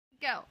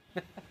Go.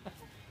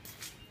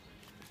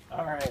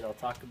 All right, I'll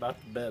talk about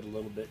the bed a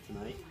little bit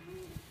tonight.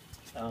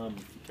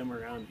 Come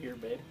around here,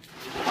 babe.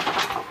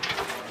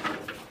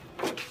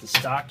 The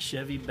stock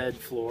Chevy bed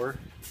floor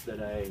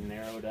that I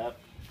narrowed up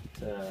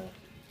to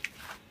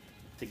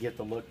get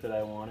the look that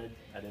I wanted.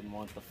 I didn't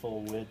want the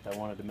full width. I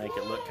wanted to make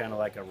it look kind of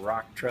like a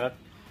rock truck,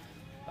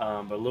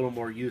 but a little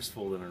more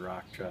useful than a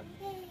rock truck.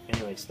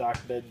 Anyway, stock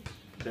bed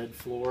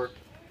floor,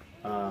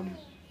 and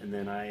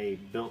then I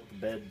built the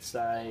bed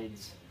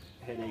sides,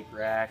 headache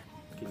rack.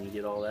 Can you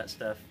get all that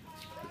stuff?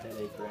 The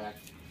headache rack.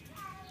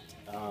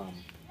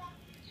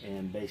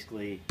 And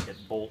basically it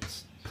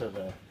bolts to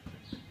the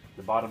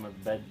bottom of the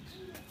bed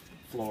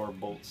floor,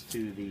 bolts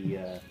to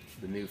the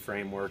new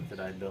framework that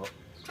I built.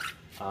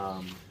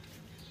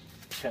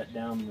 Cut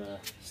down the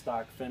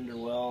stock fender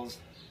wells,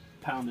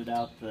 pounded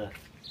out the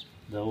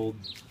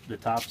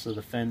tops of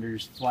the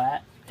fenders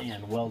flat,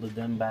 and welded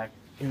them back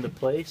into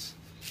place.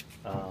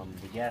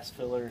 The gas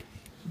filler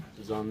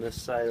is on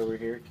this side over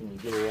here. Can you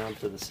get around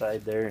to the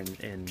side there and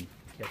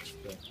catch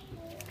the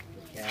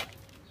cap?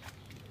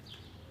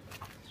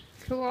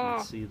 Cool. You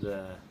can see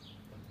the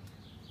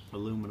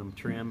aluminum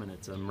trim, and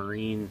it's a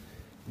marine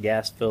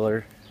gas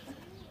filler,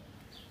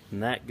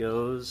 and that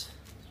goes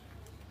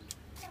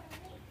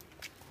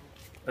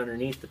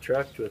underneath the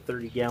truck to a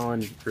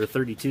 30-gallon or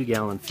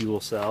 32-gallon fuel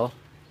cell.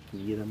 Can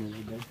you get them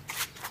in there?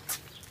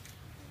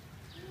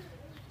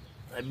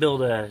 I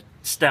built a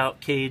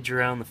stout cage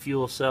around the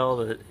fuel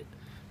cell.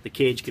 The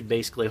cage could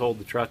basically hold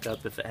the truck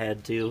up if it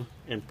had to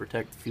and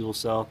protect the fuel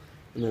cell.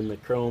 And then the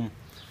chrome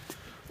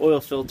oil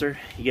filter,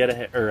 you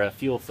gotta or a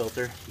fuel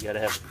filter, you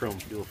gotta have a chrome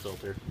fuel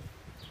filter.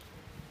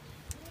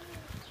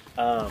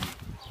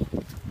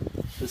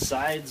 The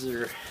sides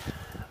are,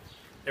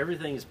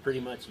 everything is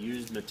pretty much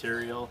used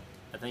material.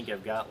 I think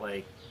I've got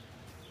like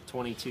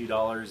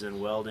 $22 in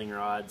welding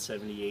rod,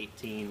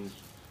 70-18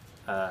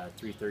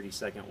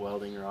 3/32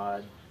 welding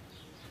rod,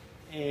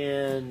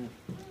 and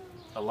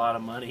a lot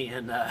of money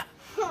in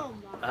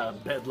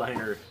bed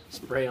liner,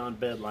 spray on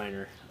bed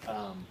liner.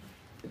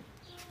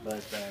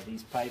 But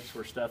these pipes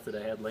were stuff that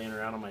I had laying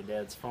around on my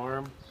dad's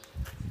farm.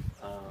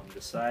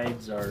 The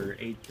sides are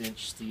 1/8"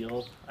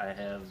 steel. I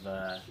have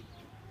a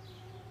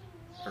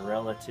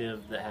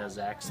relative that has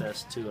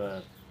access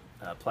to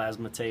a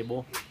plasma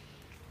table,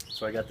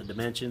 so I got the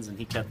dimensions and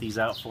he cut these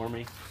out for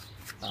me.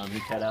 He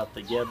cut out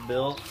the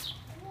GEBBuilt.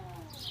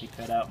 He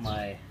cut out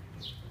my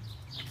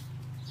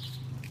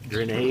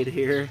grenade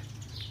here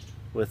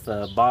with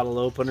a bottle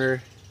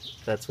opener.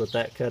 That's what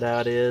that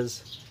cutout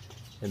is.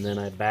 And then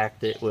I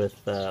backed it with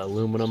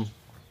aluminum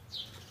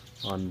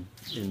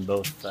in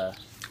both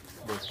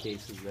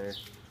cases there.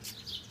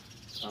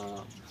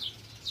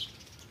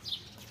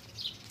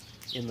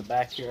 In the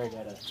back here, I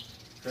got a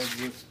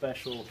GEBBuilt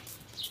special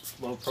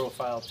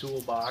low-profile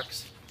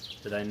toolbox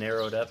that I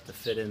narrowed up to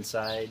fit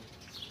inside,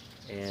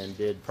 and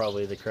did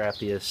probably the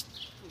crappiest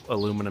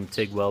aluminum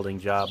TIG welding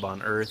job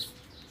on earth.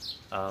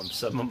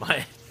 Some of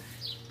my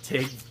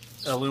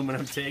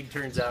aluminum TIG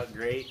turns out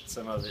great,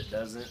 some of it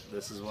doesn't.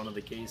 This is one of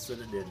the cases that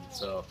it didn't.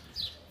 So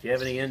if you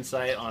have any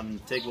insight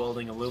on TIG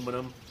welding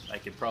aluminum, I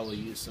could probably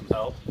use some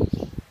help.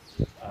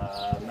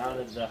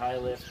 Mounted the high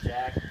lift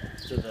jack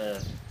to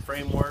the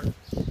framework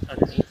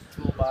underneath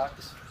the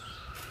toolbox.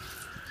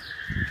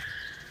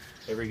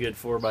 Every good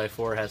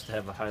 4x4 has to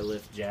have a high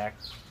lift jack.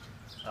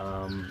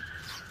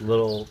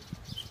 Little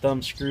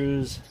thumb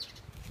screws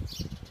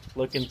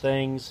looking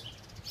things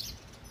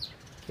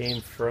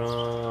came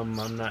from,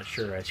 I'm not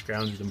sure, I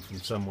scrounged them from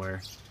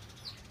somewhere,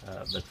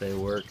 but they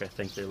work. I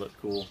think they look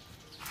cool.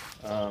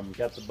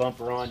 Got the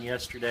bumper on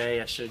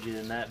yesterday. I showed you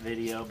in that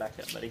video. Back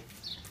up, buddy.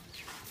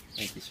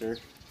 Thank you, sir.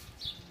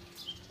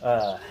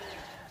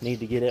 Need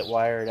to get it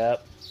wired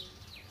up.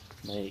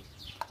 My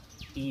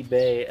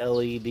eBay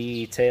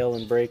LED tail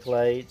and brake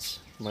lights,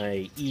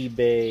 my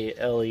eBay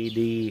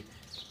LED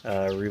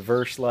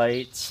reverse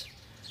lights,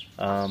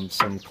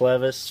 some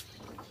clevis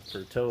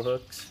for tow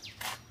hooks,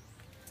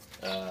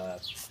 eBay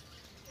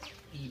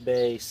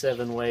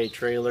 7-way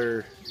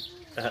trailer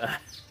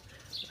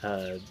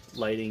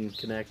lighting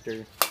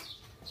connector.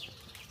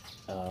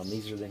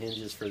 These are the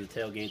hinges for the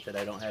tailgate that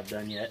I don't have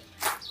done yet.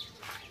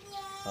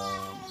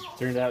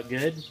 Turned out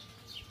good.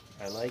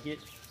 I like it.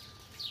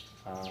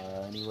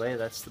 Anyway,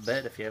 that's the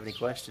bed. If you have any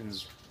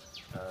questions,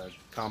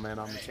 comment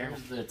on the channel.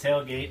 Here's the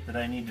tailgate that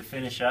I need to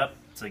finish up.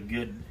 It's a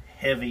good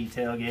heavy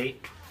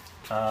tailgate.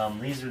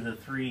 These are the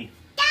 3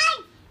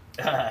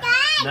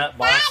 nut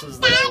bosses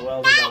that I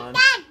welded on.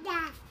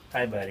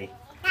 Hi, buddy.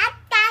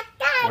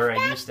 Where I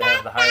used to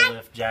have the high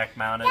lift jack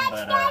mounted,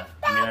 but I'm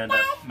going to end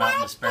up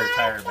mounting the spare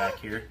tire back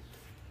here.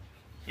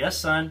 Yes,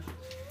 son.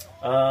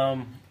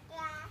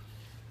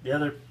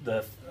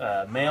 The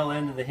male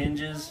end of the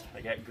hinges,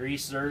 I got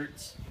grease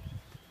zerts,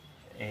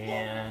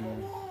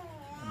 and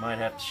I might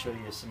have to show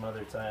you some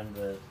other time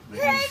the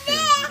hinge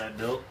fins that I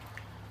built.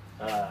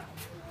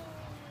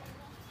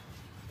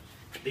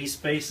 These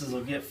spaces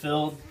will get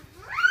filled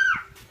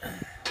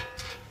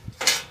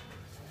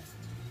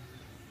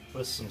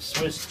with some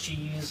Swiss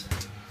cheese,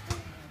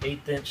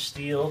 1/8"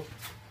 steel.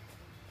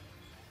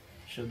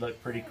 Should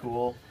look pretty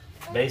cool.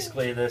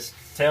 Basically, this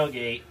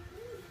tailgate,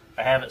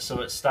 I have it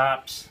so it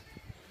stops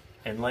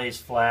and lays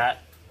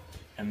flat,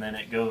 and then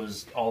it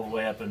goes all the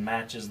way up and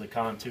matches the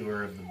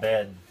contour of the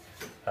bed,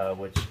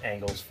 which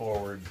angles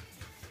forward.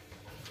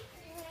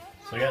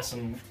 So I got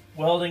some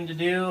welding to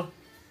do.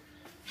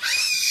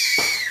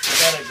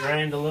 Gotta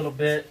grind a little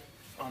bit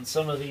on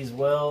some of these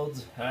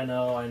welds. I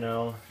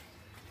know.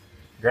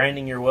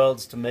 Grinding your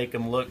welds to make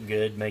them look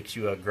good makes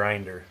you a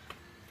grinder.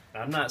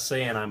 I'm not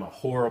saying I'm a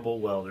horrible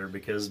welder,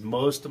 because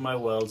most of my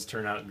welds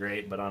turn out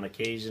great, but on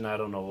occasion, I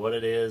don't know what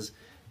it is.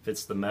 If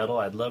it's the metal,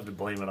 I'd love to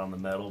blame it on the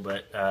metal,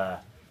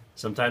 but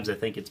sometimes I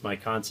think it's my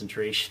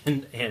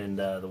concentration and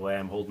the way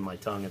I'm holding my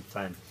tongue at the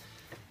time.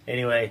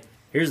 Anyway,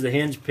 here's the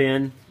hinge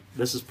pin.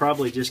 This is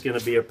probably just going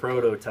to be a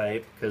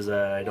prototype because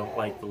I don't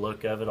like the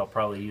look of it. I'll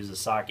probably use a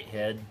socket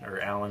head or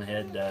Allen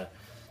head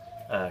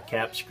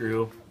cap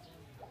screw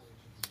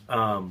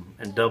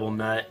and double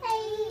nut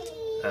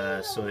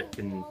so it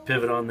can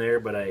pivot on there,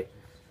 but I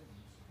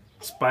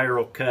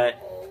spiral cut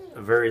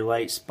a very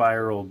light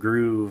spiral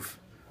groove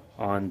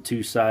on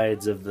two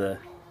sides of the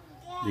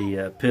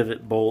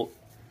pivot bolt,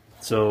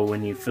 so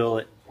when you fill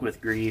it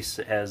with grease,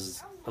 it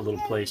has a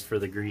little place for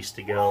the grease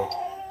to go.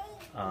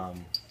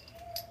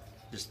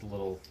 Just a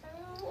little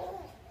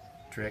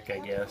trick, I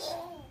guess,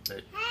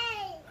 that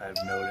I've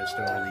noticed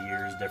over the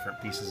years.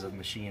 Different pieces of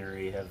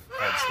machinery have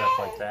had stuff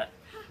like that,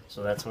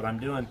 so that's what I'm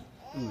doing.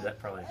 Ooh, that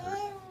probably hurt.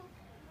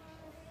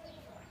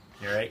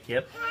 You alright,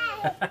 Kip?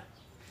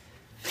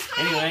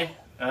 Anyway,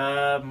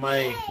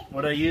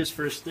 what I use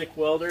for a stick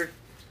welder,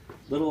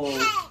 little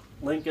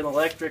Lincoln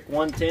Electric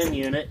 110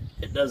 unit.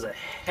 It does a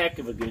heck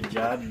of a good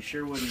job. You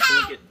sure wouldn't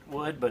think it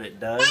would, but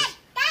it does.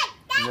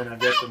 And then I've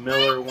got the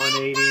Miller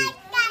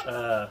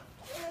 180,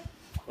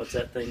 what's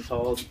that thing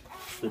called?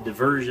 The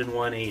Diversion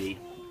 180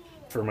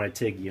 for my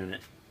TIG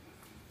unit.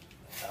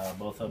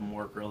 Both of them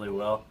work really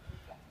well.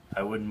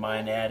 I wouldn't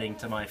mind adding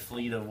to my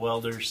fleet of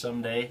welders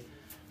someday,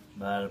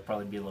 but it'll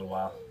probably be a little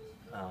while.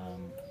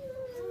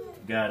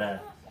 Got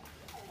a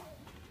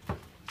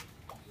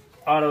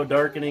auto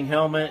darkening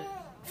helmet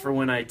for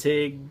when I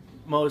TIG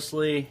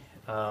mostly.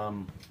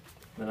 Then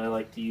I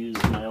like to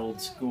use my old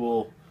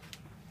school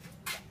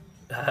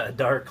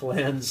dark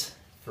lens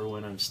for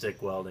when I'm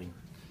stick welding.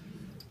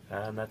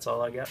 And that's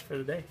all I got for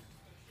today.